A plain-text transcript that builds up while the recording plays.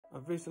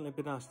I've recently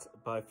been asked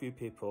by a few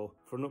people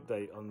for an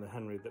update on the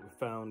Henry that we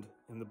found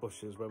in the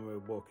bushes when we were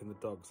walking the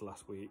dogs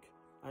last week.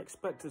 I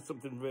expected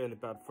something really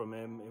bad from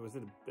him. He was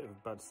in a bit of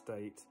a bad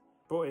state.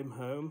 Brought him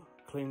home,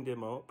 cleaned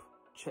him up,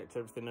 checked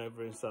everything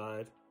over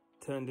inside,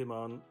 turned him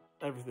on.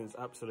 Everything's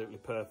absolutely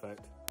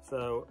perfect.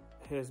 So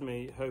here's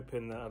me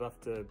hoping that I'd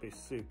have to be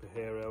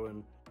superhero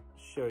and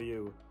show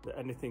you that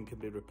anything can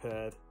be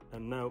repaired.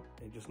 And no,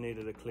 he just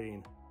needed a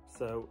clean.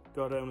 So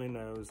God only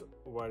knows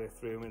why they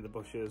threw him in the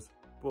bushes,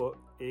 but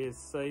he is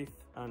safe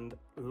and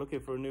looking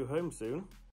for a new home soon.